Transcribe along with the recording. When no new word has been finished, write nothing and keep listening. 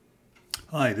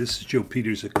Hi, this is Joe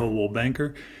Peters at Coldwell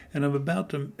Banker, and I'm about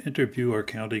to interview our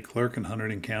county clerk in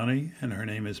Hunterdon County, and her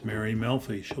name is Mary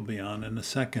Melfi. She'll be on in a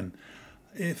second.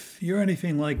 If you're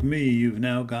anything like me, you've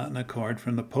now gotten a card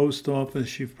from the post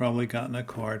office, you've probably gotten a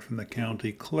card from the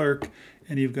county clerk,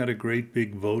 and you've got a great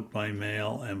big vote by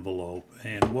mail envelope.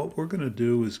 And what we're going to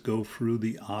do is go through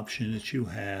the options that you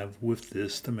have with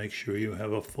this to make sure you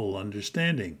have a full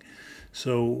understanding.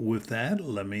 So, with that,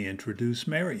 let me introduce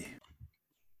Mary.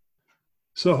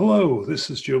 So, hello, this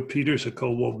is Joe Peters at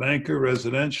Coldwell Banker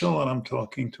Residential, and I'm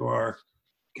talking to our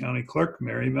county clerk,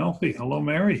 Mary Melfi. Hello,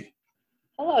 Mary.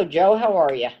 Hello, Joe. How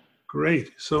are you?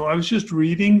 Great. So, I was just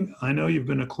reading. I know you've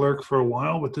been a clerk for a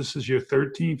while, but this is your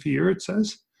 13th year, it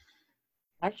says?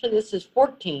 Actually, this is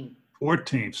 14.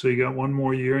 14th. So, you got one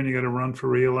more year and you got to run for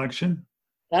reelection?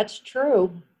 That's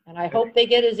true. And I hope they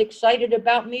get as excited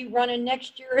about me running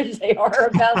next year as they are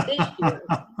about this year.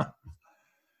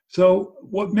 So,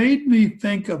 what made me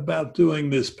think about doing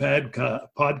this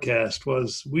podcast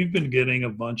was we've been getting a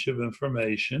bunch of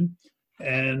information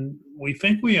and we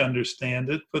think we understand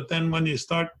it, but then when you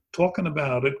start talking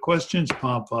about it, questions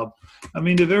pop up. I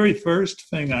mean, the very first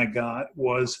thing I got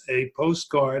was a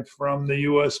postcard from the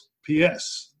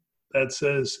USPS that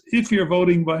says, if you're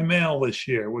voting by mail this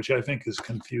year, which I think is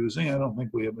confusing. I don't think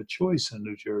we have a choice in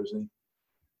New Jersey.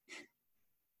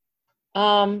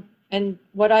 And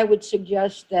what I would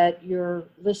suggest that your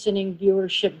listening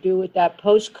viewership do with that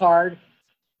postcard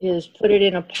is put it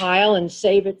in a pile and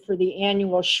save it for the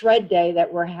annual shred day that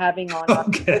we're having on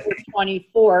October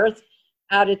 24th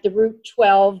out at the Route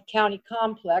 12 County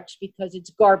Complex because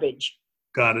it's garbage.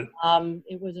 Got it.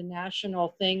 It was a national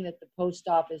thing that the post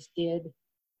office did.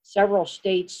 Several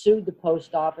states sued the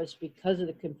post office because of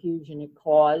the confusion it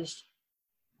caused.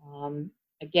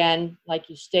 Again, like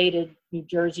you stated, New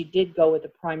Jersey did go with a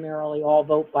primarily all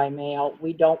vote by mail.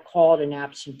 We don't call it an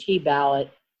absentee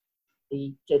ballot.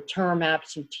 The term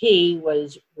absentee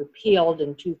was repealed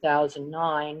in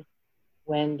 2009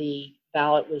 when the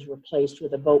ballot was replaced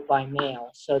with a vote by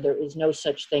mail. So there is no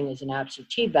such thing as an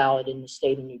absentee ballot in the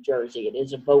state of New Jersey. It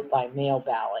is a vote by mail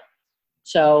ballot.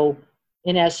 So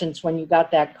in essence, when you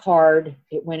got that card,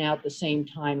 it went out the same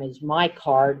time as my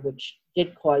card, which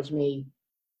did cause me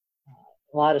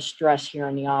a lot of stress here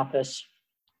in the office.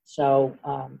 So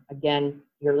again,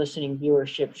 your listening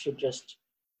viewership should just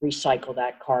recycle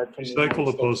that card. Recycle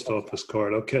the post office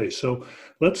card. Okay, so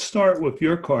let's start with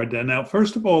your card then. Now,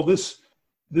 first of all, this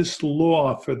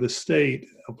law for the state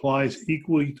applies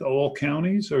equally to all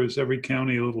counties, or is every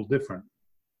county a little different?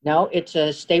 No, it's a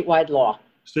statewide law.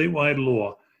 Statewide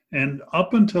law. And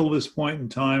up until this point in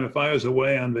time, if I was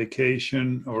away on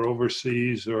vacation or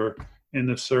overseas or in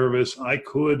the service, I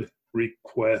could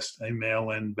request a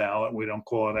mail-in ballot. We don't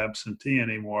call it absentee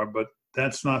anymore, but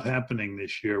that's not happening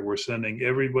this year. We're sending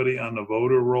everybody on the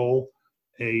voter roll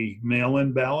a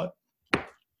mail-in ballot.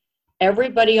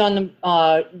 Everybody on the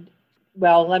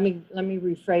well, let me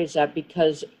rephrase that,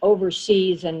 because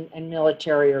overseas and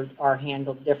military are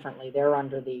handled differently. They're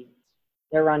under the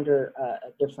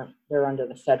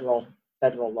federal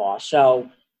law.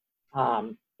 So,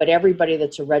 but everybody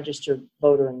that's a registered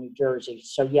voter in New Jersey.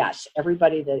 So yes,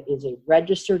 everybody that is a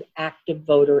registered active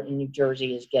voter in New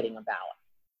Jersey is getting a ballot.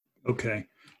 Okay.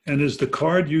 And is the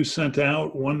card you sent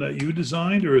out one that you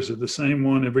designed, or is it the same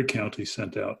one every county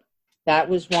sent out? That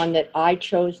was one that I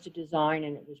chose to design,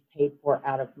 and it was paid for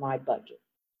out of my budget.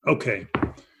 Okay.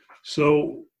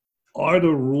 So are the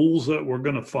rules that we're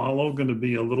going to follow going to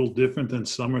be a little different than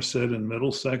Somerset and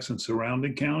Middlesex and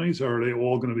surrounding counties, or are they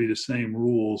all going to be the same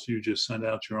rules? You just send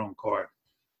out your own card.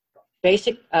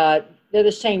 They're the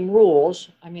same rules.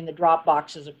 I mean, the drop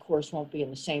boxes, of course, won't be in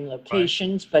the same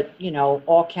locations, right. But, you know,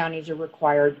 all counties are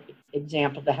required,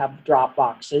 example, to have drop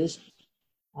boxes.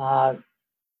 I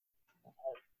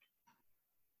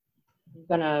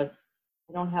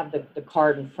don't have the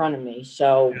card in front of me,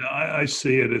 so. Yeah, I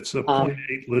see it. It's a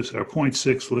 0.8 list or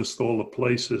 0.6 list all the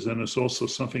places, and there's also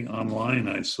something online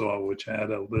I saw which had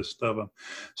a list of them.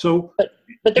 So,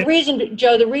 but the reason,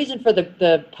 Joe, for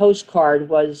the postcard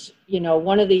was, you know,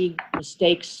 one of the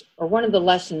mistakes, or one of the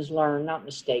lessons learned, not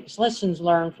mistakes, lessons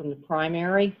learned from the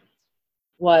primary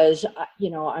was, you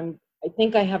know, I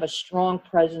think I have a strong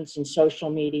presence in social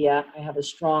media. I have a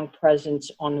strong presence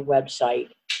on the website.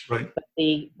 Right.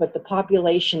 But the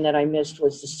population that I missed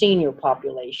was the senior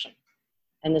population.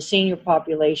 And the senior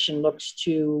population looks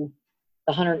to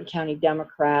the Hunterdon County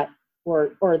Democrat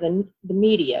or the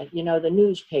media, you know, the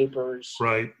newspapers.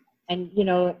 Right. And, you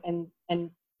know,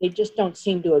 and they just don't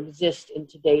seem to exist in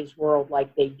today's world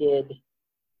like they did,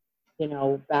 you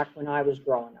know, back when I was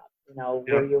growing up, you know,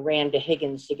 where you ran to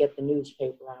Higgins to get the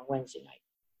newspaper on a Wednesday night.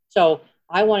 So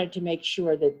I wanted to make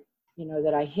sure that,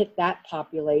 that I hit that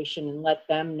population and let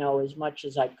them know as much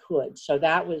as I could. So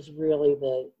that was really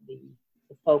the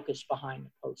focus behind the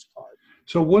postcard.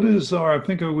 So what is I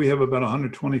think we have about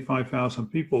 125,000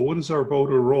 people. What is our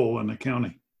voter roll in the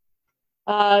county?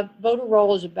 Voter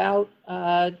roll is about,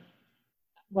 I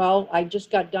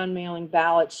just got done mailing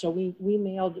ballots. So we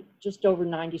mailed just over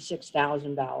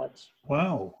 96,000 ballots.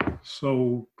 Wow.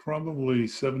 So probably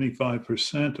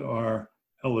 75% are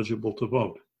eligible to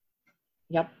vote.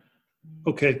 Yep.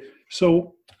 Okay.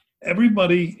 So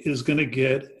everybody is going to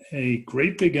get a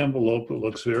great big envelope that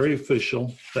looks very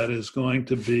official that is going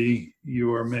to be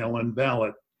your mail-in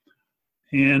ballot.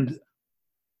 And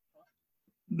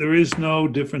there is no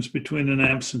difference between an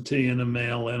absentee and a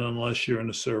mail-in unless you're in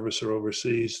the service or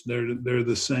overseas. They're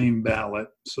the same ballot.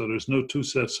 So there's no two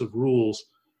sets of rules.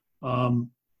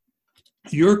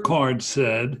 Your card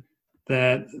said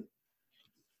that,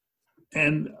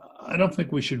 and I don't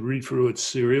think we should read through it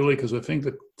serially because I think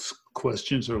the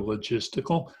questions are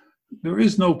logistical. There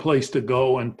is no place to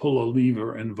go and pull a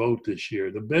lever and vote this year.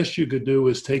 The best you could do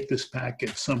is take this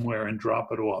packet somewhere and drop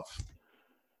it off.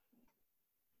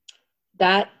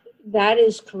 That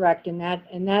is correct, and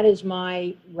that is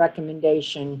my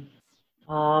recommendation.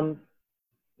 There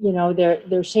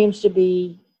seems to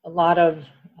be a lot of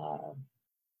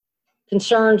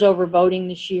concerns over voting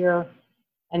this year,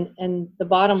 and the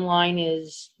bottom line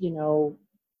is, the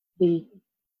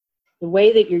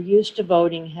way that you're used to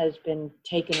voting has been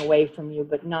taken away from you,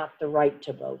 but not the right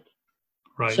to vote.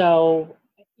 Right. So,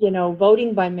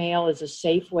 voting by mail is a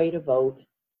safe way to vote.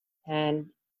 And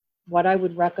what I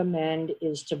would recommend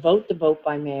is to vote the vote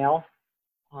by mail.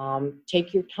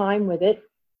 Take your time with it.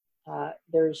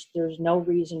 There's no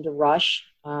reason to rush.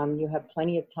 You have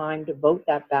plenty of time to vote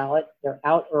that ballot. They're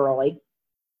out early.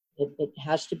 It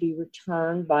has to be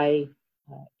returned by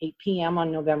 8 p.m.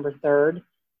 on November 3rd.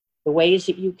 The ways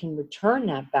that you can return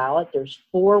that ballot, there's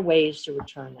 4 ways to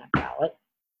return that ballot.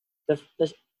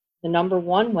 The number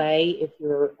one way, if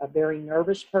you're a very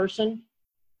nervous person,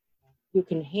 you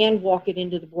can hand walk it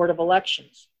into the Board of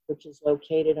Elections, which is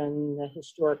located in the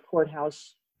historic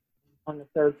courthouse on the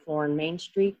 3rd floor in Main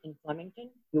Street in Flemington.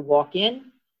 You walk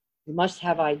in, you must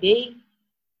have ID,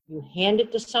 you hand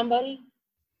it to somebody,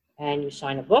 and you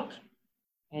sign a book,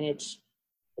 and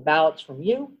the ballots from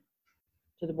you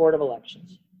to the Board of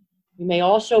Elections. You may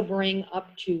also bring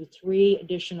up to 3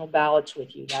 additional ballots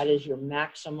with you. That is your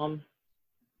maximum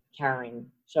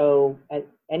carrying. So at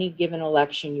any given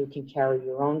election, you can carry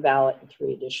your own ballot and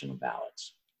 3 additional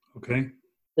ballots. Okay.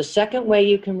 The second way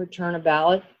you can return a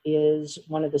ballot is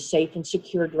one of the safe and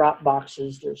secure drop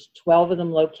boxes. There's 12 of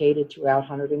them located throughout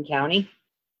Hunterdon County.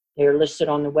 They are listed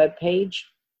on the webpage,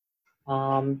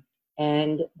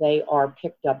 and they are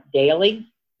picked up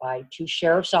daily by 2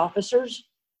 sheriff's officers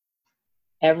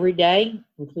every day,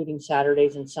 including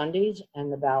Saturdays and Sundays,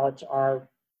 and the ballots are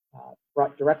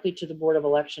brought directly to the Board of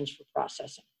Elections for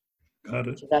processing. Got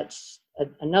it. So that's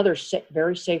another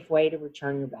very safe way to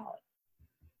return your ballot.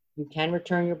 You can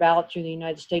return your ballot through the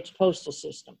United States postal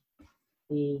system.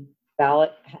 The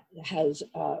ballot has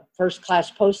first-class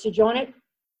postage on it.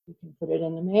 You can put it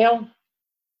in the mail.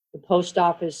 The post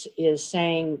office is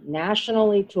saying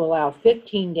nationally to allow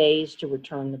 15 days to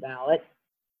return the ballot.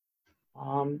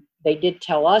 They did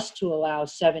tell us to allow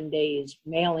 7 days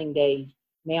mailing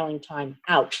time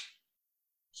out.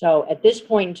 So at this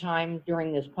point in time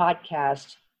during this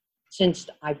podcast, since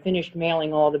I finished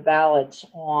mailing all the ballots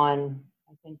on,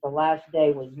 I think the last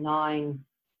day was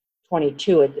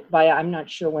 9/22. I'm not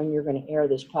sure when you're going to air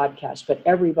this podcast, but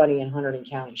everybody in Hunterdon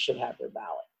County should have their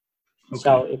ballot. Okay.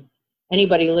 So if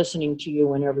anybody listening to you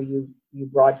whenever you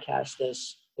broadcast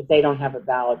this, if they don't have a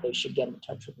ballot, they should get in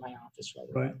touch with my office right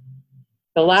away. Right.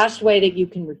 The last way that you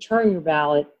can return your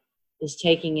ballot is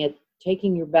taking your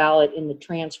ballot in the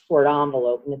transport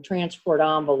envelope. And the transport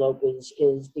envelope is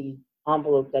the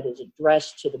envelope that is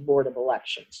addressed to the Board of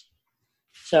Elections.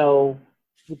 So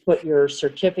you put your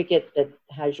certificate that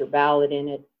has your ballot in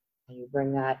it, and you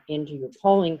bring that into your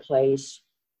polling place,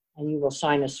 and you will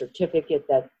sign a certificate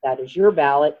that is your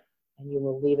ballot, and you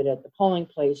will leave it at the polling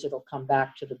place. It'll come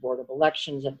back to the Board of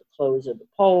Elections at the close of the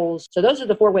polls. So those are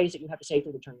the 4 ways that you have to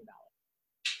safely return your ballot.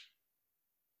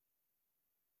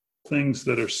 Things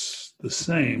that are the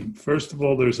same. First of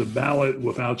all, there's a ballot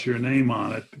without your name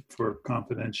on it for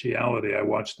confidentiality. I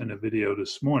watched in a video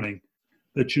this morning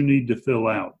that you need to fill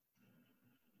out.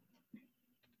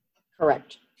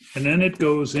 Correct. And then it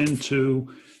goes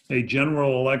into a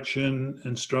general election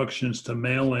instructions to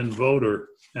mail-in voter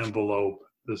envelope.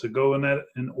 Does it go in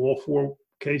all 4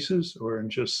 cases or in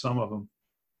just some of them?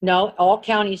 No, all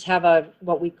counties have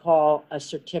what we call a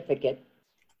certificate.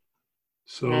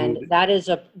 So, And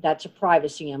that's a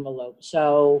privacy envelope.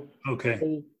 So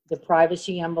okay, the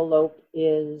privacy envelope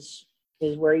is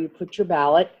where you put your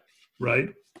ballot, right,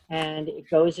 and it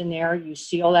goes in there. You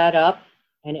seal that up,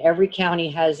 and every county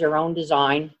has their own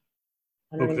design.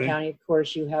 Hunterdon okay, County, of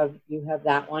course, you have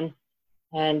that one,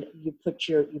 and you put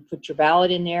your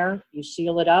ballot in there. You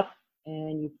seal it up,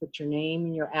 and you put your name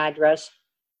and your address.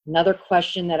 Another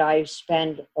question that I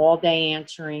spend all day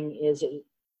answering is,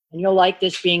 and you'll like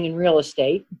this being in real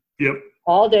estate, yep,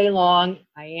 all day long,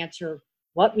 I answer,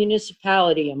 what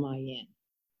municipality am I in?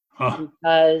 huh,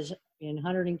 Because in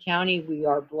Hunterdon County, we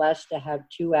are blessed to have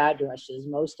two addresses.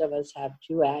 Most of us have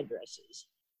two addresses.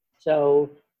 So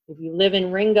if you live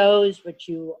in Ringo's, but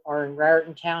you are in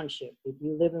Raritan Township, if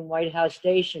you live in White House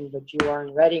Station, but you are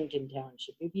in Reddington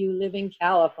Township, if you live in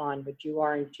Califon, but you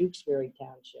are in Tewksbury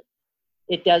Township,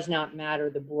 it does not matter.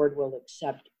 The board will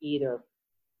accept either.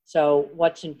 So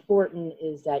what's important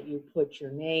is that you put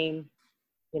your name,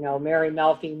 Mary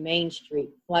Melfi, Main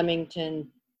Street, Flemington,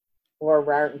 or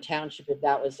Raritan Township, if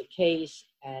that was the case,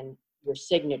 and your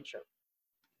signature,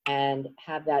 and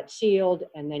have that sealed.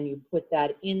 And then you put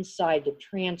that inside the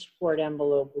transport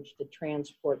envelope, which the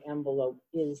transport envelope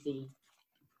is the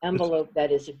envelope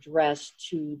that is addressed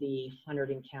to the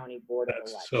Hunterdon County Board of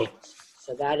so Elections.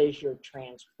 So that is your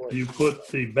transport you envelope. put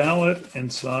the ballot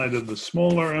inside of the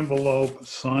smaller envelope,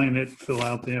 sign it, fill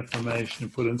out the information,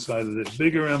 put inside of the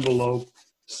bigger envelope,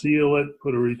 seal it,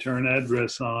 put a return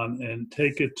address on, and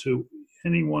take it to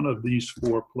any one of these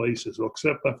four places.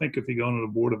 Except I think if you go to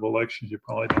the Board of Elections, you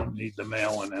probably don't need the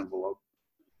mail-in envelope.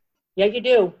 Yeah, you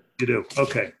do. You do.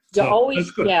 Okay. You So always,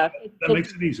 that's good. yeah. That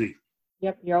makes it easy.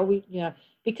 Yep, you're always, yeah.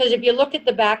 Because if you look at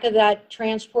the back of that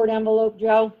transport envelope,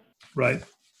 Joe, Right.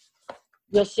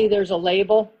 you'll see there's a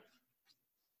label.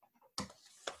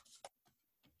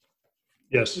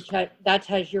 Yes. That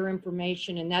has your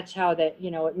information, and that's how that,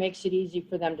 it makes it easy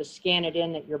for them to scan it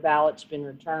in that your ballot's been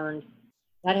returned.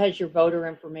 That has your voter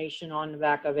information on the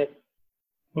back of it.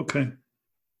 Okay.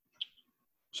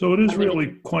 So it is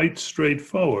really quite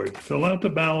straightforward. Fill out the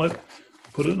ballot,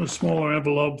 put it in a smaller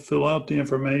envelope, fill out the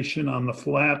information on the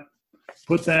flap,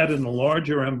 put that in the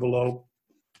larger envelope,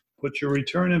 put your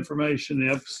return information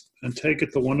in, and take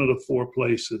it to one of the four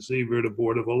places, either the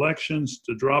Board of Elections,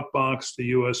 the drop box,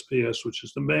 the USPS, which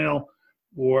is the mail,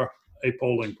 or a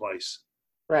polling place.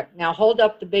 Correct. Now hold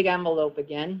up the big envelope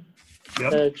again,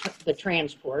 Yep. the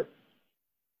transport.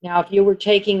 Now, if you were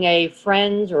taking a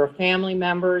friend's or a family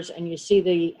member's and you see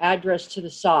the address to the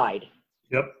side,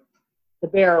 Yep. the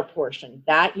bearer portion,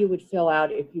 that you would fill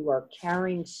out if you are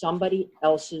carrying somebody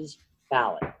else's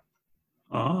ballot.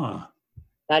 Ah.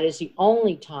 That is the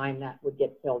only time that would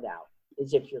get filled out,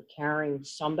 is if you're carrying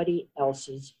somebody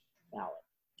else's ballot.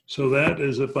 So that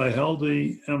is if I held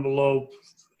the envelope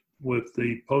with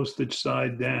the postage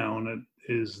side down,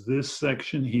 it is this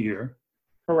section here.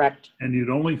 Correct. And you'd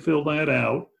only fill that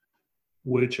out,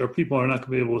 which our people are not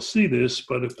going to be able to see this,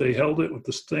 but if they held it with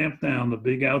the stamp down, the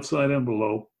big outside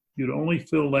envelope, you'd only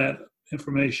fill that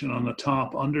information on the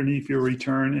top underneath your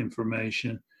return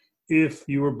information if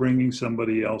you were bringing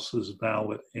somebody else's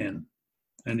ballot in.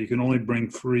 And you can only bring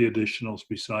 3 additionals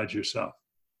besides yourself.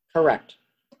 Correct.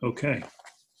 Okay.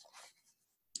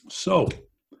 So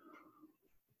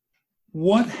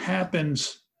what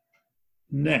happens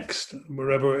next,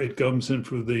 wherever it comes in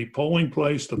through the polling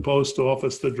place, the post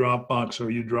office, the drop box, or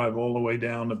you drive all the way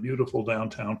down to beautiful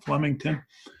downtown Flemington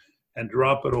and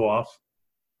drop it off?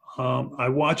 I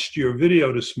watched your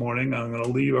video this morning. I'm going to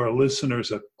leave our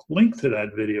listeners a link to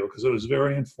that video because it was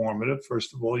very informative.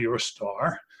 First of all, you're a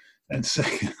star. And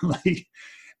secondly,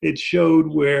 it showed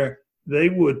where they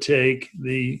would take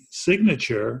the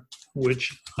signature,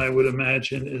 which I would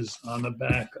imagine is on the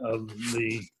back of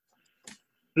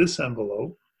this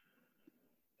envelope,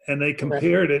 and they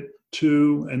compared it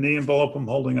to, and the envelope I'm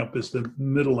holding up is the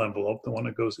middle envelope, the one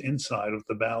that goes inside with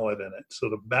the ballot in it. So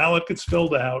the ballot gets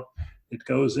filled out. It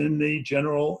goes in the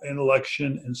general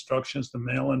election instructions, the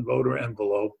mail-in voter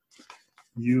envelope.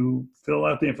 You fill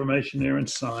out the information there and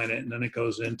sign it, and then it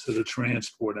goes into the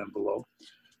transport envelope.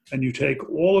 And you take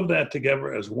all of that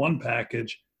together as one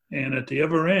package, and at the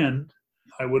other end,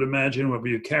 I would imagine whether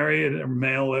you carry it or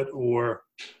mail it or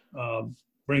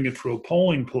bring it through a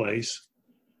polling place,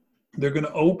 they're going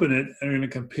to open it and they're going to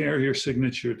compare your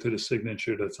signature to the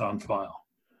signature that's on file.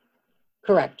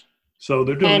 Correct. So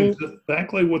they're doing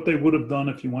exactly what they would have done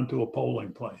if you went to a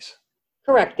polling place.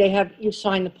 Correct. You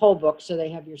sign the poll book, so they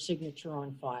have your signature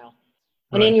on file.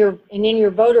 And Right. in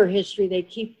your voter history, they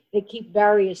keep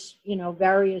various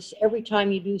every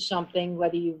time you do something,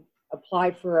 whether you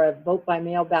applied for a vote by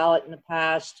mail ballot in the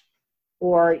past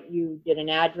or you did an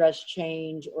address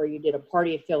change, or you did a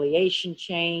party affiliation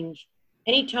change,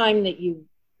 anytime that you've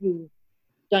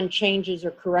done changes or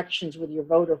corrections with your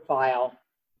voter file,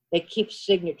 they keep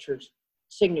signatures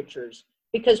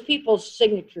because people's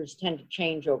signatures tend to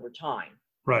change over time.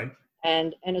 Right.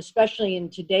 And especially in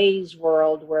today's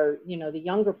world where, the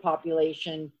younger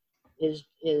population is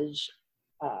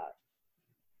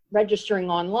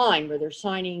registering online, where they're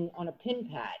signing on a pin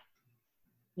pad.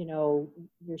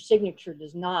 Your signature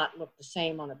does not look the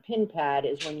same on a pin pad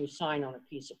as when you sign on a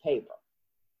piece of paper.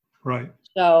 Right.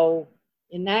 So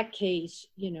in that case,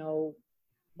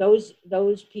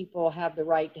 those people have the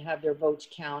right to have their votes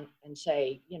count and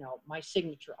say, my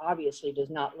signature obviously does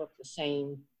not look the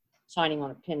same signing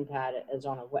on a pin pad as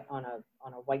on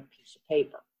a white piece of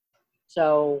paper.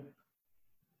 So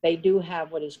they do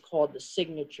have what is called the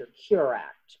Signature Cure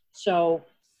Act. So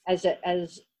as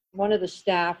one of the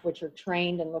staff, which are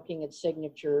trained in looking at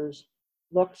signatures,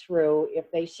 look through, if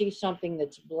they see something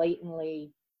that's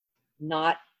blatantly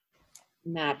not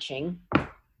matching,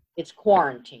 it's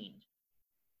quarantined.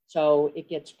 So it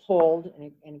gets pulled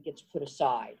and it gets put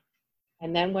aside.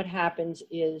 And then what happens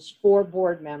is 4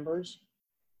 board members,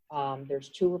 there's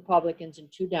 2 Republicans and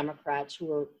 2 Democrats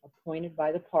who are appointed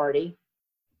by the party,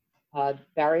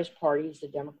 various parties, the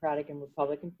Democratic and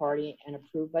Republican Party, and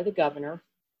approved by the governor,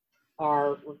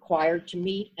 are required to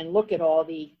meet and look at all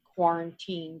the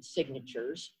quarantine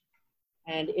signatures.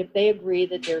 And if they agree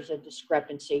that there's a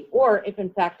discrepancy, or if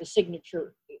in fact the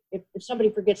signature, if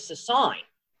somebody forgets to sign,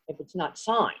 if it's not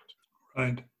signed,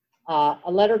 Right.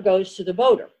 A letter goes to the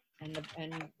voter, and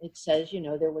it says,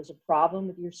 there was a problem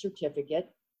with your certificate,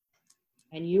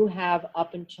 and you have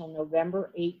up until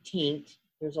November 18th,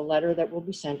 there's a letter that will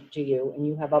be sent to you, and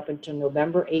you have up until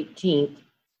November 18th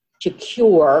to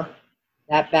cure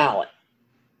that ballot.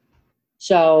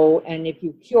 So, and if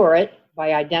you cure it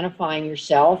by identifying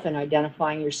yourself and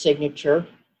identifying your signature,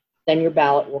 then your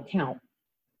ballot will count.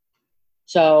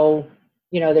 So,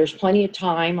 there's plenty of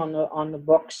time on the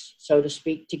books, so to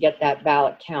speak, to get that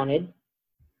ballot counted.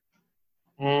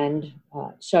 And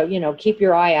so, keep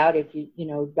your eye out. If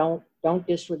don't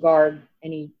disregard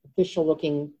any official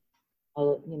looking,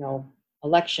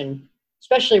 election.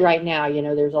 Especially right now,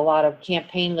 there's a lot of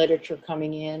campaign literature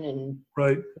coming in, and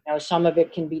Right. Some of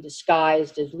it can be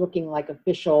disguised as looking like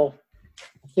official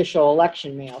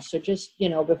election mail. So just,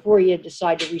 before you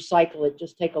decide to recycle it,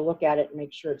 just take a look at it and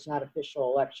make sure it's not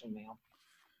official election mail.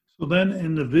 So then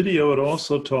in the video, it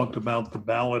also talked about the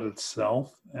ballot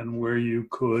itself and where you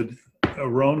could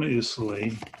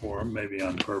erroneously, or maybe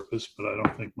on purpose, but I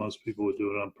don't think most people would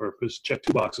do it on purpose, check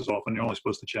 2 boxes off when you're only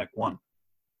supposed to check 1.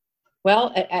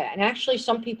 Well, and actually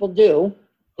some people do.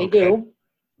 They do.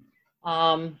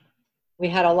 We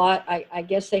had a lot, I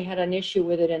guess they had an issue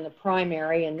with it in the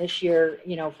primary, and this year,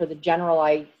 for the general,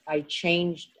 I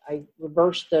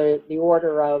reversed the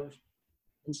order of,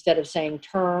 instead of saying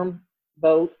term,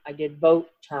 vote, I did vote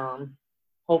term,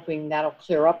 hoping that'll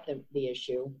clear up the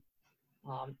issue.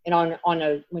 And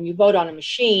when you vote on a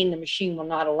machine, the machine will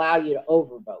not allow you to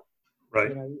overvote.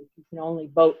 Right. You can only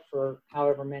vote for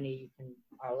however many you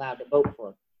are allowed to vote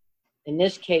for. In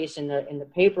this case, in the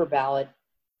paper ballot,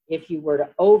 if you were to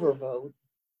overvote,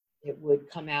 it would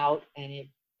come out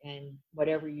and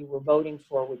whatever you were voting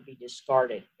for would be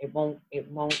discarded. It won't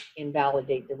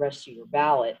invalidate the rest of your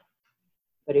ballot.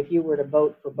 But if you were to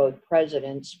vote for both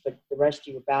presidents, but the rest of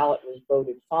your ballot was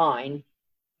voted fine,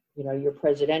 your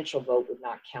presidential vote would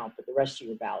not count, but the rest of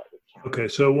your ballot would count. Okay,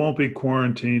 so it won't be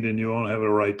quarantined and you won't have a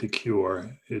right to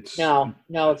cure. No.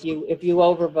 If you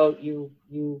overvote,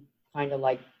 you kind of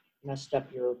like messed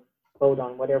up your vote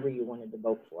on whatever you wanted to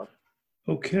vote for.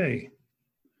 Okay.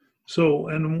 So,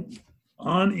 and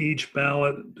on each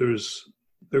ballot,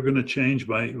 they're going to change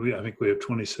I think we have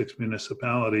 26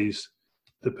 municipalities.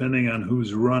 Depending on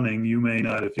who's running, you may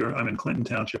not, I'm in Clinton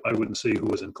Township, I wouldn't see who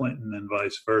was in Clinton and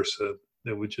vice versa.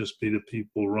 There would just be the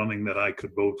people running that I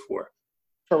could vote for.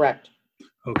 Correct.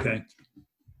 Okay.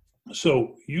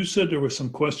 So you said there were some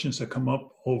questions that come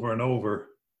up over and over.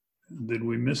 Did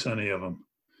we miss any of them?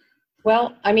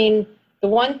 Well, I mean, the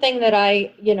one thing that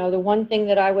I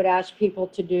would ask people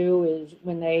to do is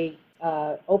when they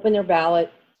open their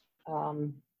ballot,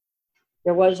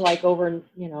 there was like over,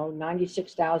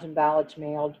 96,000 ballots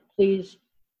mailed. Please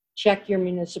check your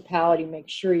municipality, make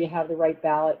sure you have the right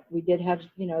ballot. We did have,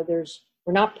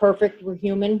 we're not perfect, we're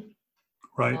human.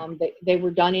 Right. They were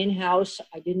done in-house.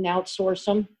 I didn't outsource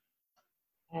them.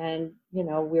 And,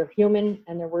 we're human,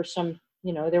 and there were some,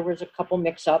 there was a couple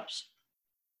mix-ups.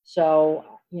 So,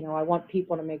 I want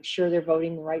people to make sure they're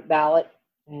voting the right ballot.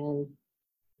 And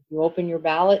if you open your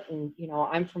ballot, and,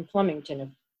 I'm from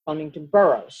Flemington. Flemington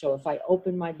Borough. So if I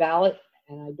open my ballot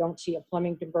and I don't see a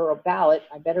Flemington Borough ballot,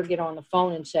 I better get on the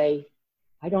phone and say,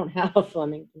 I don't have a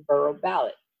Flemington Borough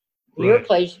ballot. In your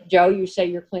place, Joe, you say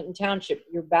you're Clinton Township.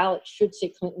 Your ballot should say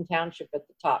Clinton Township at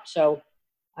the top. So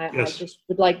I just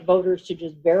would like voters to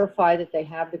just verify that they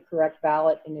have the correct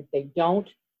ballot. And if they don't,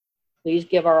 please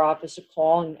give our office a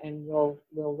call and we'll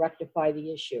rectify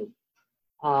the issue.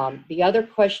 The other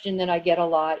question that I get a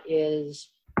lot is,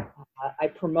 I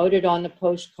promoted on the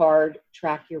postcard,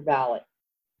 Track Your Ballot.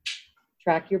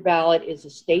 Track Your Ballot is a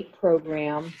state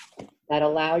program that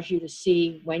allows you to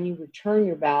see when you return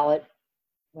your ballot.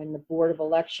 When the Board of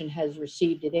Election has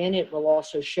received it in, it will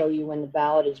also show you when the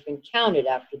ballot has been counted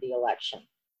after the election.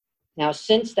 Now,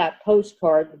 since that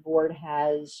postcard, the board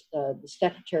has, the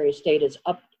Secretary of State has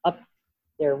up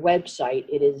their website.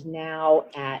 It is now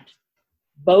at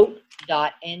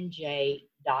vote.nj.gov.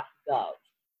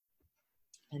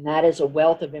 And that is a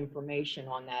wealth of information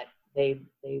on that. They've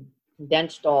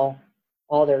condensed all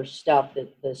their stuff.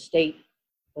 That the state,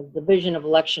 the Division of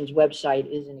Elections website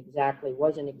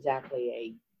wasn't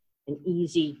exactly an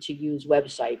easy to use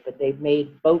website, but they've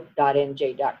made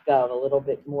vote.nj.gov a little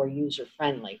bit more user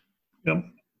friendly. Yep.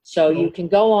 So you can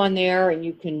go on there and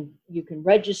you can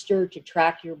register to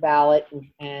track your ballot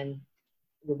and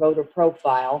your voter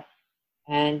profile.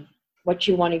 And what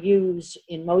you want to use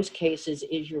in most cases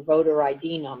is your voter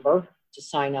ID number to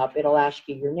sign up. It'll ask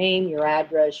you your name, your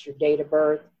address, your date of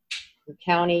birth, your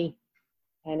county,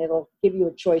 and it'll give you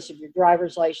a choice of your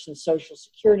driver's license, social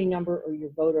security number, or your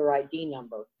voter ID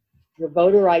number. Your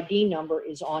voter ID number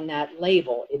is on that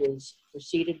label. It is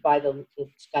preceded by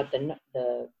it's got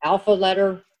the alpha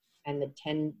letter and the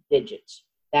 10 digits.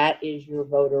 That is your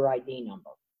voter ID number.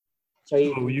 So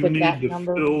you put need that to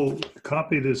number.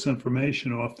 Copy this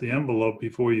information off the envelope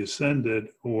before you send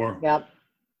it, or Yep.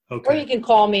 Okay. Or you can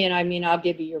call me and I'll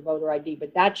give you your voter ID,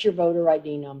 but that's your voter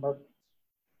ID number.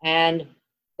 And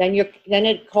then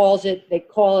they call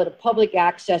it a public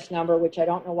access number, which I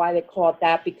don't know why they call it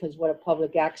that, because what a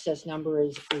public access number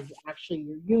is actually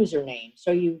your username.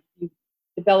 So you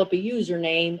develop a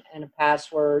username and a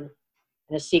password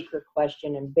and a secret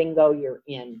question, and bingo, you're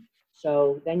in.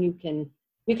 So then you can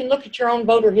look at your own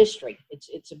voter history.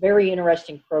 It's a very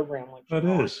interesting program. It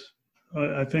is.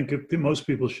 I think most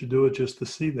people should do it just to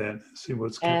see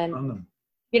what's kept on them.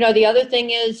 You know, the other thing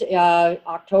is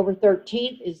October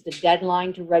 13th is the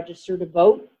deadline to register to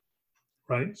vote.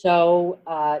 Right. So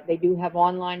they do have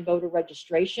online voter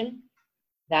registration.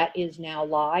 That is now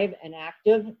live and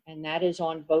active, and that is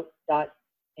on vote.nj.gov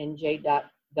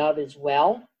as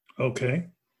well. Okay.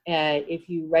 If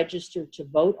you register to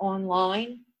vote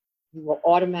online, you will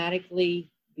automatically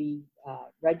be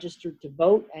registered to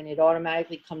vote, and it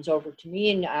automatically comes over to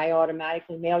me, and I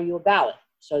automatically mail you a ballot.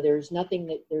 So there's nothing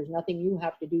you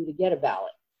have to do to get a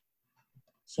ballot.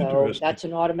 So that's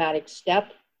an automatic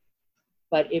step.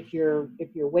 But if you're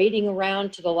waiting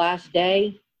around to the last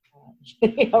day,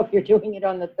 you're doing it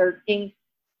on the 13th,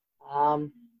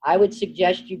 I would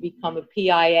suggest you become a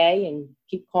PIA and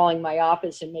keep calling my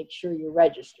office and make sure you're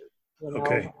registered.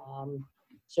 Okay.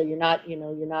 So you're not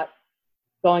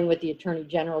going with the Attorney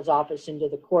General's office into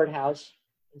the courthouse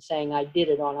and saying I did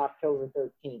it on October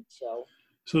 13th.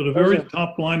 So the very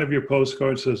top line of your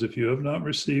postcard says, if you have not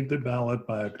received a ballot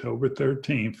by October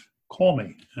 13th, call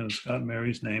me. And it's got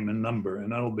Mary's name and number,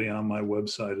 and that'll be on my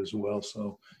website as well.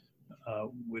 So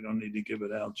we don't need to give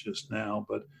it out just now,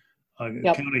 but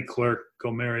County Clerk, go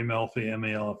Mary Melfi,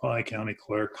 MELFI, County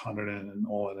Clerk, 100, and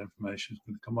all that information is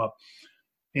going to come up.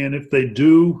 And if they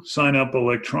do sign up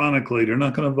electronically, they're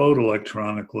not going to vote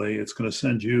electronically. It's going to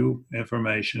send you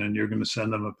information, and you're going to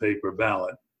send them a paper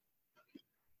ballot.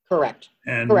 Correct.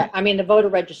 Correct. I mean, the voter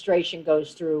registration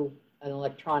goes through an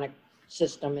electronic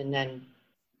system, and then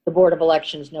the Board of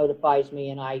Elections notifies me,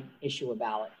 and I issue a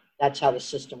ballot. That's how the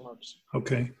system works.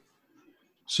 Okay.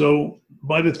 So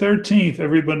by the 13th,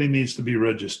 everybody needs to be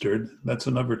registered. That's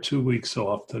another 2 weeks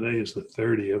off. Today is the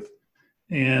 30th.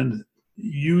 And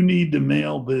you need to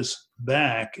mail this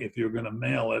back if you're going to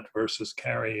mail it versus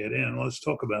carry it in. Let's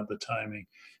talk about the timing.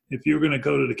 If you're going to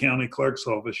go to the county clerk's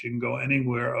office, you can go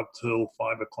anywhere up till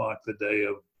 5 o'clock the day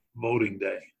of voting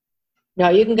day. No,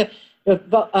 you can go.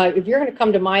 If you're going to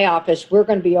come to my office, we're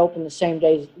going to be open the same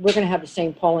days. We're going to have the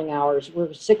same polling hours.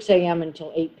 We're 6 a.m.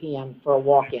 until 8 p.m. for a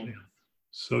walk-in.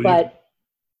 So,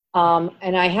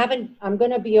 and I'm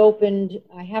going to be opened.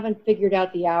 I haven't figured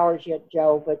out the hours yet,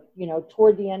 Joe, but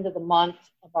toward the end of the month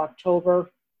of October,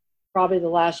 probably the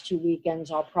last 2 weekends,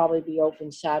 I'll probably be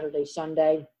open Saturday,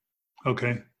 Sunday.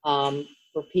 Okay.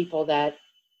 For people that,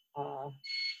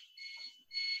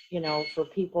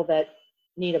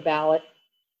 need a ballot.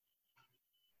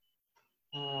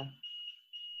 uh,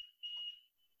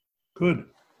 Good.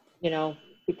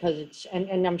 because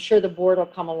and I'm sure the board will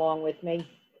come along with me.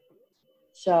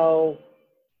 So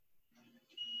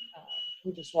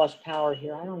we just lost power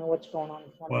here. I don't know what's going on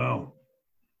in front of me. Wow.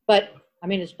 But I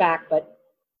mean, it's back, but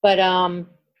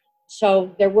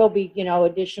so there will be,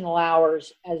 additional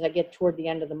hours as I get toward the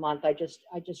end of the month. I just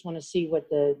want to see what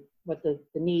the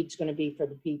need's going to be for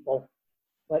the people.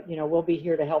 But, we'll be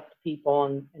here to help the people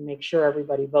and make sure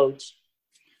everybody votes.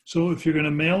 So if you're going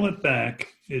to mail it back,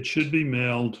 it should be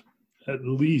mailed at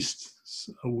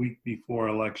least a week before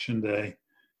Election Day,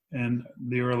 and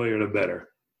the earlier the better.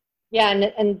 Yeah,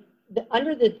 and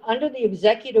under the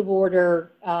executive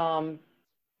order,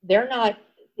 they're not.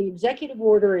 The executive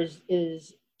order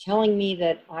is telling me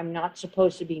that I'm not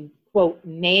supposed to be, quote,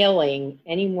 mailing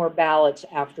any more ballots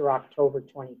after October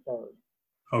 23rd.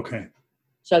 Okay.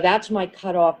 So that's my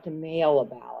cutoff to mail a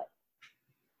ballot.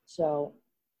 So,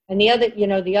 and the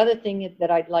other thing that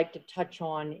I'd like to touch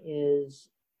on is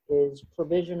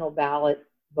provisional ballot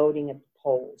voting at the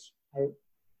polls. I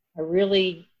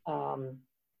really, the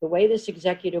way this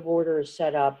executive order is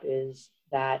set up is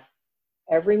that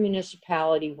every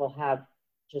municipality will have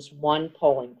just one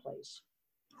polling place.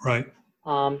 Right.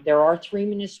 There are 3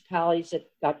 municipalities that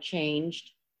got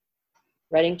changed.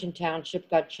 Reddington Township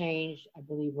got changed. I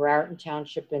believe Raritan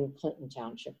Township and Clinton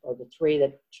Township are the 3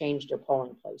 that changed their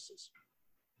polling places.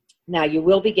 Now, you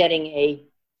will be getting a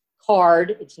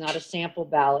card. It's not a sample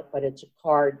ballot, but it's a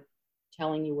card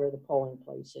telling you where the polling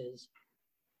place is.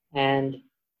 And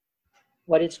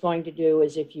what it's going to do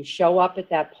is if you show up at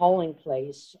that polling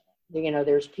place,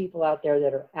 there's people out there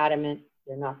that are adamant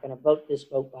they're not going to vote this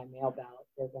vote by mail ballot.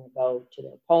 They're going to go to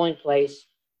their polling place.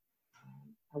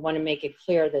 I want to make it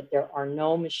clear that there are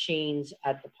no machines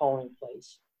at the polling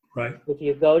place. Right. If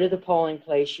you go to the polling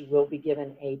place, you will be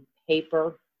given a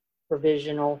paper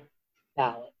provisional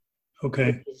ballot.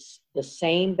 Okay. It's the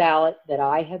same ballot that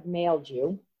I have mailed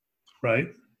you. Right.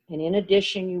 And in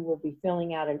addition, you will be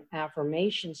filling out an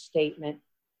affirmation statement,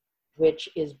 which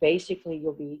is basically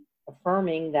you'll be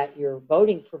affirming that you're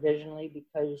voting provisionally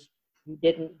because you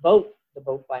didn't vote the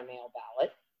vote by mail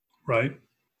ballot. Right.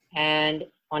 And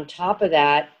on top of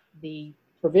that, the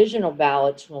provisional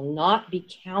ballots will not be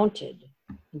counted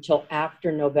until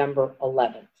after November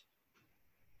 11th.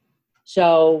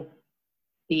 So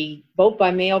the vote by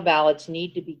mail ballots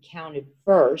need to be counted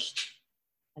first.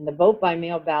 And the vote by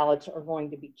mail ballots are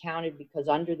going to be counted because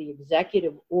under the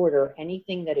executive order,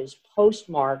 anything that is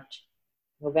postmarked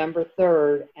November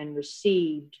 3rd and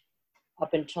received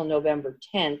up until November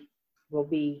 10th will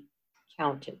be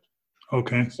counted.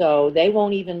 Okay. So they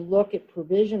won't even look at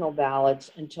provisional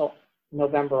ballots until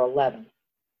November 11th.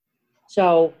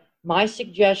 So my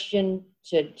suggestion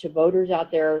to voters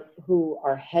out there who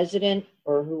are hesitant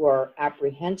or who are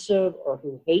apprehensive or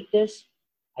who hate this,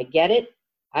 I get it.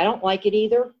 I don't like it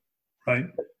either. Right.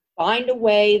 But find a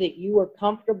way that you are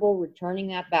comfortable returning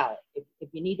that ballot. If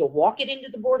you need to walk it into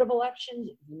the Board of Elections,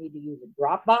 if you need to use a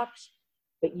drop box,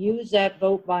 but use that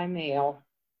vote by mail.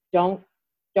 Don't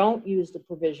use the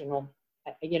provisional.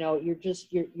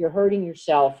 You're hurting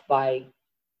yourself by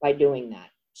doing that.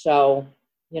 So,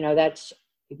 that's,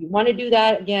 if you want to do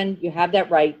that, again, you have that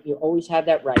right. You always have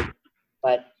that right.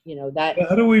 But, that.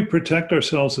 How do we protect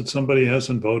ourselves that somebody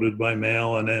hasn't voted by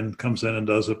mail and then comes in and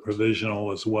does a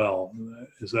provisional as well?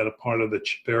 Is that a part of the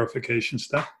verification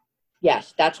step?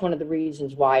 Yes, that's one of the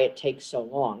reasons why it takes so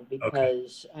long.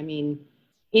 Because, okay. I mean,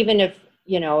 even if,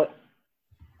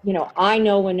 I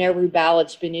know when every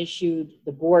ballot's been issued,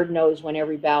 the board knows when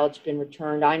every ballot's been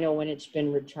returned. I know when it's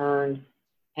been returned.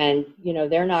 And,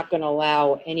 they're not going to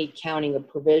allow any counting of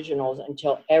provisionals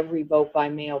until every vote by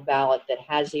mail ballot that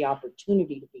has the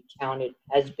opportunity to be counted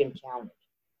has been counted.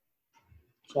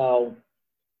 So,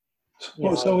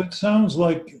 so it sounds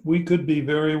like we could be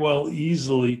very well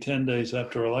easily 10 days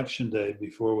after Election Day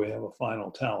before we have a final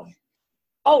tally.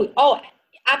 Oh,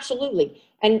 absolutely.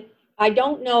 And I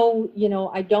don't know,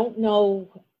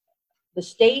 the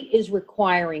state is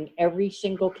requiring every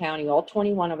single county, all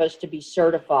 21 of us, to be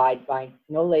certified by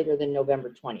no later than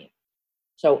November 20th.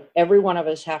 So every one of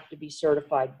us have to be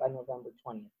certified by November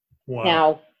 20th. Wow.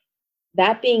 Now,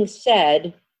 that being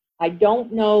said, I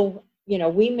don't know,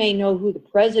 we may know who the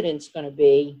president's going to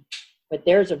be, but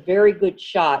there's a very good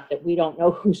shot that we don't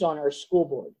know who's on our school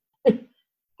board,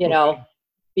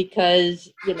 because,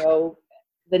 the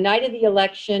night of the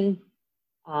election,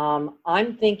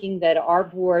 I'm thinking that our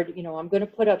board, I'm going to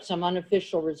put up some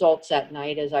unofficial results that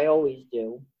night, as I always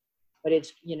do. But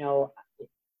it's,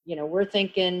 we're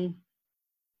thinking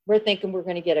we're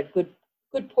going to get a good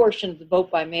portion of the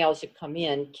vote by mails that come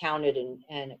in counted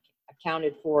and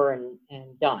accounted for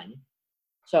and done.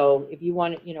 So if you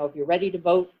want, if you're ready to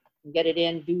vote and get it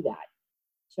in, do that.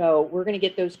 So we're going to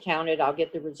get those counted. I'll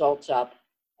get the results up,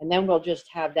 and then we'll just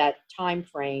have that time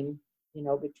frame,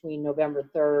 between November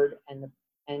 3rd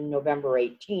and November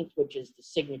 18th, which is the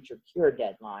signature cure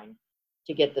deadline,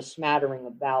 to get the smattering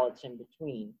of ballots in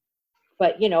between.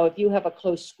 But, if you have a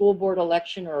close school board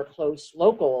election or a close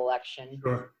local election,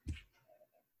 Sure.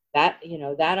 that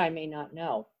I may not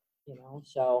know,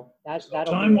 so that'll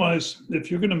Time-wise,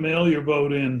 if you're going to mail your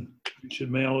vote in, you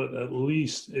should mail it at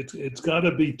least, it's got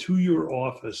to be to your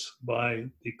office by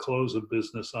the close of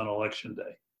business on election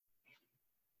day.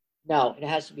 No, it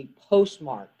has to be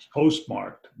postmarked.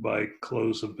 Postmarked by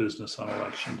close of business on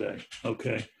election day.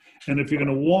 Okay. And if you're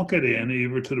going to walk it in,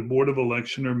 either to the Board of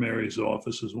Election or Mary's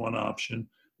office is one option.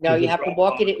 No, you have to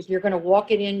walk it. If you're going to walk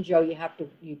it in, Joe,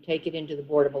 you take it into the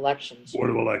Board of Elections.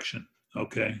 Board of Election.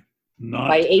 Okay. Not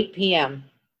by 8 p.m.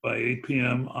 By 8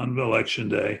 p.m. on election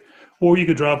day. Or you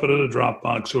could drop it at a drop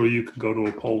box, or you could go to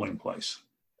a polling place.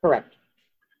 Correct.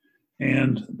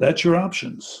 And that's your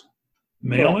options.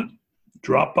 Mail it,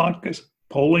 drop box,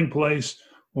 polling place,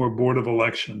 or Board of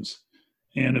Elections.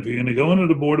 And if you're going to go into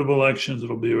the Board of Elections,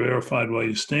 it'll be verified while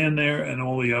you stand there, and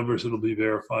all the others, it'll be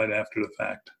verified after the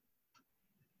fact.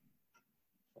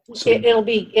 So it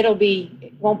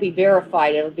won't be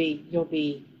verified. It'll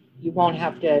be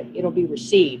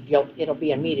received. It'll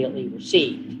be immediately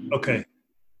received. Okay.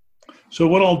 So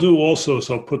what I'll do also is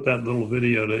I'll put that little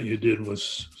video that you did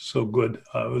was so good.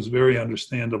 It was very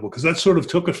understandable, because that sort of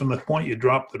took it from the point you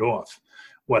dropped it off,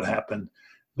 what happened.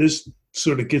 This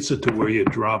sort of gets it to where you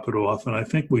drop it off, and I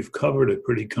think we've covered it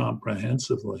pretty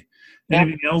comprehensively.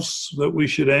 Anything else that we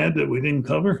should add that we didn't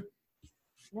cover?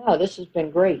 No, this has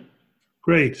been great.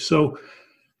 Great. So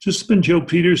just been Joe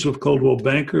Peters with Coldwell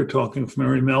Banker talking with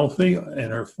Mary Melfi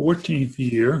in her 14th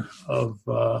year of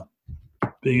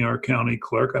being our county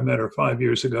clerk. I met her 5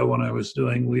 years ago when I was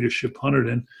doing Leadership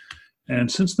Hunterdon.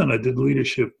 And since then, I did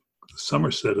Leadership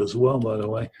Somerset as well, by the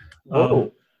way.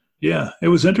 Yeah, it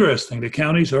was interesting. The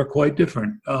counties are quite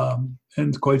different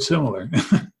and quite similar.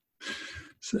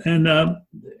 And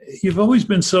you've always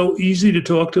been so easy to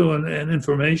talk to and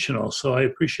informational. So I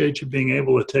appreciate you being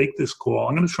able to take this call.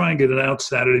 I'm going to try and get it out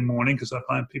Saturday morning, because I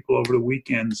find people over the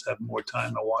weekends have more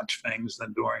time to watch things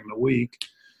than during the week.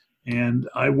 And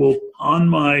I will, on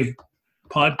my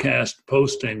podcast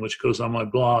posting, which goes on my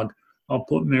blog, I'll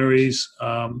put Mary's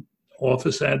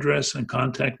office address and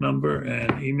contact number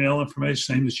and email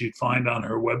information, same as you'd find on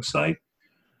her website.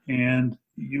 And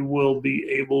you will be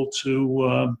able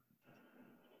to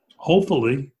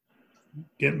hopefully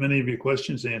get many of your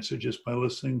questions answered just by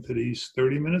listening to these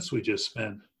 30 minutes we just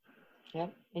spent.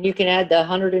 Yep. And you can add the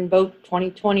Hunterdon Vote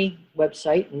 2020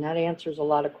 website, and that answers a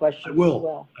lot of questions as well. as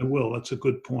well. I will. That's a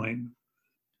good point.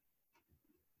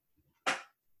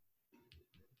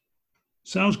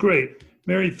 Sounds great.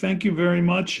 Mary, thank you very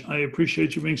much. I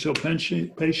appreciate you being so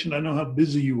patient. I know how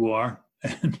busy you are,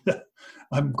 and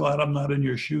I'm glad I'm not in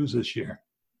your shoes this year.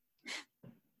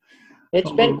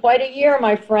 It's been quite a year,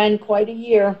 my friend, quite a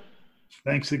year.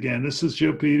 Thanks again. This is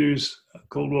Joe Peters,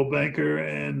 Coldwell Banker,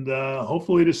 and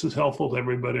hopefully this is helpful to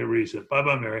everybody who reads it.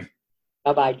 Bye-bye, Mary.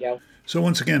 Bye-bye, Joe. So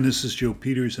once again, this is Joe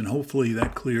Peters, and hopefully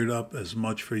that cleared up as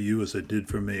much for you as it did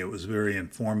for me. It was very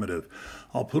informative.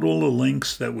 I'll put all the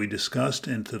links that we discussed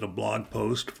into the blog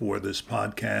post for this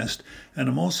podcast, and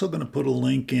I'm also going to put a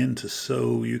link in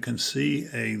so you can see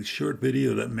a short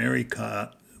video that Mary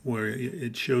caught where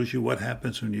it shows you what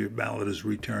happens when your ballot is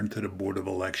returned to the Board of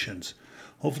Elections.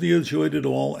 Hopefully you enjoyed it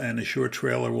all, and a short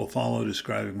trailer will follow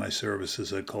describing my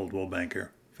services at Coldwell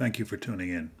Banker. Thank you for tuning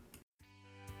in.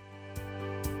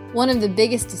 One of the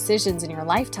biggest decisions in your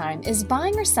lifetime is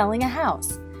buying or selling a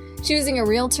house. Choosing a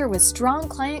realtor with strong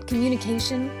client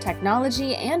communication,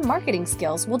 technology, and marketing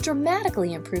skills will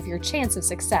dramatically improve your chance of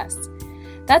success.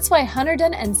 That's why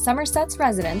Hunterdon and Somerset's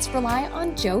residents rely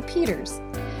on Joe Peters.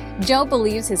 Joe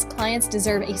believes his clients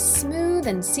deserve a smooth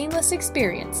and seamless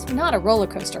experience, not a roller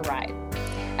coaster ride.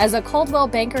 As a Coldwell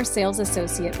Banker sales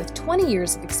associate with 20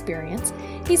 years of experience,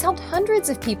 he's helped hundreds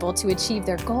of people to achieve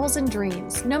their goals and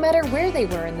dreams, no matter where they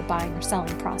were in the buying or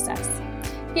selling process.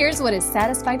 Here's what his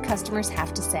satisfied customers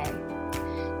have to say.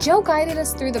 Joe guided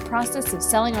us through the process of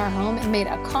selling our home and made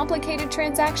a complicated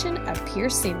transaction appear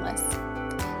seamless.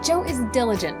 Joe is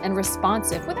diligent and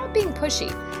responsive without being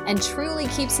pushy, and truly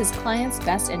keeps his client's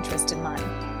best interest in mind.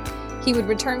 He would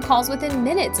return calls within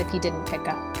minutes if he didn't pick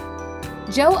up.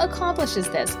 Joe accomplishes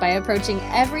this by approaching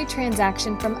every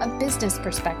transaction from a business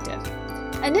perspective.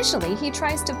 Initially, he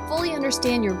tries to fully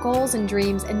understand your goals and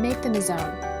dreams and make them his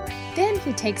own. Then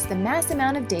he takes the mass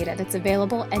amount of data that's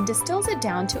available and distills it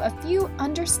down to a few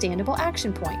understandable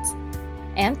action points.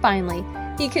 And finally,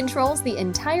 He controls the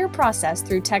entire process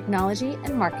through technology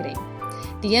and marketing.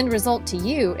 The end result to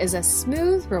you is a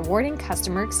smooth, rewarding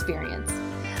customer experience.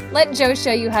 Let Joe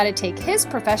show you how to take his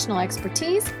professional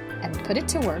expertise and put it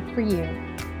to work for you.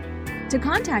 To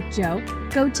contact Joe,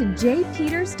 go to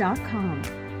jpeters.com.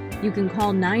 You can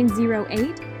call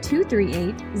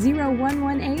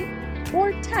 908-238-0118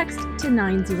 or text to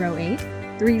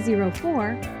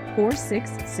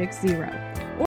 908-304-4660.